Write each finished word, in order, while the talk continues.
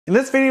In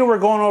this video, we're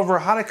going over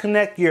how to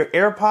connect your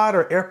AirPod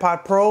or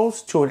AirPod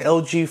Pros to an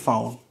LG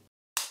phone.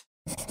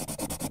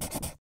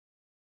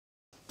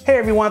 Hey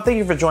everyone, thank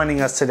you for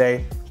joining us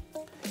today.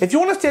 If you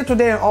want to stay up to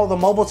date on all the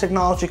mobile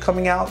technology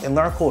coming out and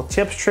learn cool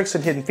tips, tricks,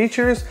 and hidden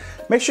features,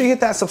 make sure you hit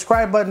that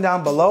subscribe button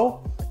down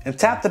below and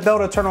tap the bell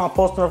to turn on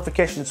post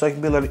notifications so you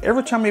can be alerted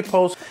every time we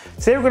post.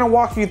 Today we're going to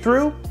walk you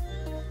through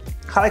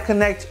how to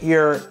connect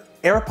your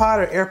AirPod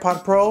or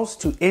AirPod Pros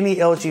to any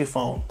LG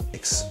phone.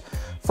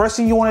 First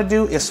thing you want to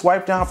do is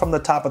swipe down from the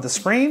top of the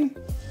screen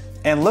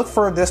and look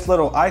for this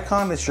little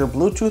icon. It's your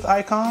Bluetooth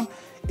icon.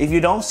 If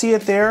you don't see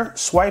it there,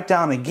 swipe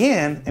down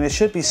again and it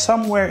should be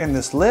somewhere in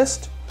this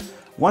list.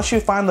 Once you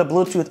find the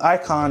Bluetooth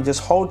icon, just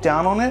hold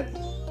down on it.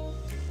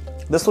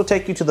 This will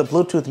take you to the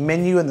Bluetooth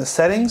menu in the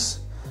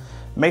settings.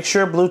 Make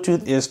sure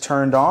Bluetooth is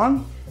turned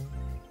on.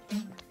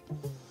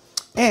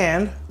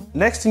 And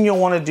next thing you'll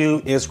want to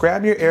do is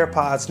grab your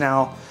AirPods.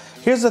 Now,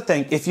 here's the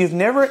thing. If you've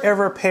never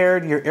ever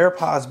paired your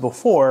AirPods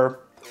before,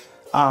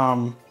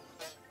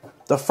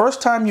 the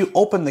first time you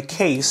open the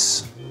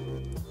case,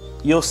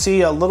 you'll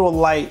see a little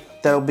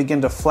light that will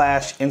begin to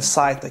flash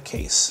inside the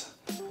case.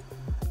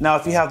 Now,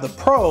 if you have the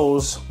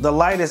Pros, the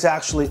light is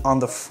actually on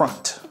the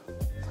front.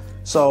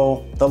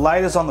 So the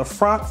light is on the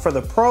front for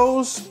the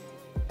Pros,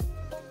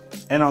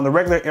 and on the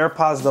regular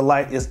AirPods, the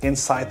light is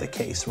inside the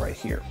case right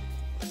here.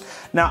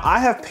 Now, I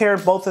have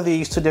paired both of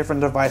these to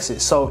different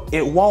devices, so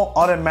it won't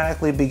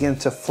automatically begin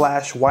to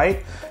flash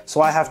white,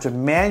 so I have to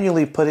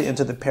manually put it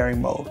into the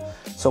pairing mode.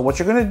 So what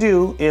you're gonna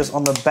do is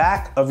on the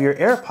back of your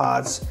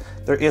AirPods,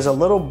 there is a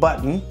little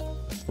button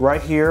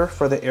right here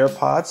for the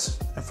AirPods,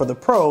 and for the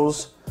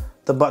Pros,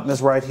 the button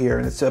is right here,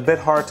 and it's a bit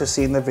hard to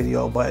see in the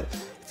video, but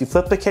if you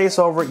flip the case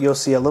over, you'll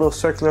see a little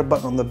circular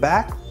button on the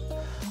back.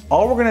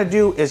 All we're gonna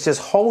do is just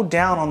hold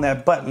down on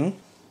that button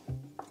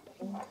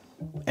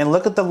and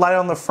look at the light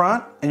on the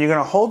front, and you're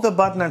gonna hold the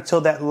button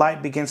until that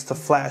light begins to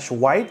flash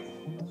white.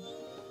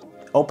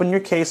 Open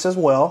your case as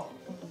well,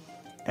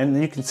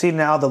 and you can see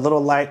now the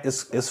little light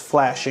is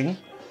flashing.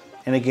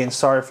 And again,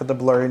 sorry for the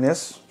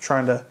blurriness,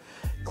 trying to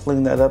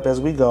clean that up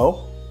as we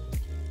go.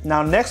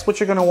 Now next, what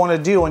you're gonna wanna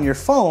do on your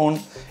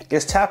phone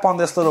is tap on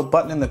this little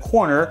button in the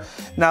corner.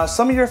 Now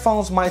some of your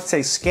phones might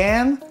say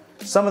scan,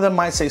 some of them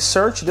might say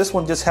search. This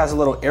one just has a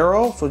little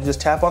arrow, so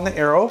just tap on the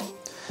arrow,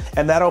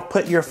 and that'll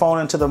put your phone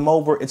into the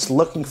mode where it's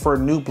looking for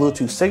new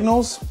Bluetooth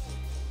signals.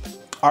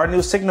 Our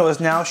new signal is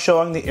now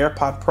showing the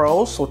AirPod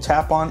Pros, so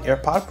tap on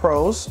AirPod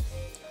Pros,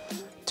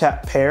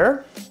 tap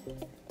pair,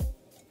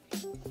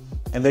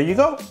 and there you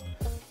go.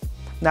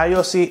 Now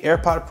you'll see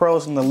AirPod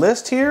Pros in the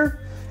list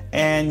here,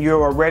 and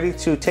you're ready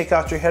to take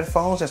out your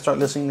headphones and start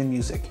listening to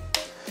music.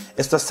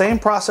 It's the same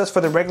process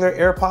for the regular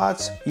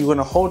AirPods. You're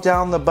gonna hold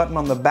down the button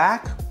on the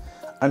back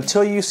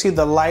until you see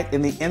the light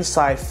in the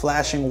inside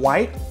flashing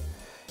white.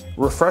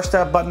 Refresh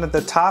that button at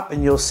the top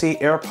and you'll see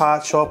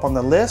AirPods show up on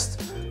the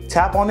list.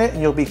 Tap on it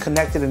and you'll be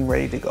connected and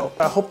ready to go.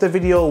 I hope the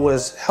video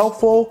was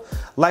helpful.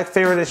 Like,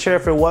 favorite, and share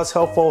if it was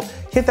helpful.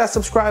 Hit that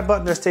subscribe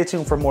button and stay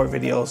tuned for more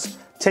videos.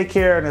 Take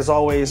care, and as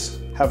always,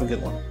 have a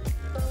good one.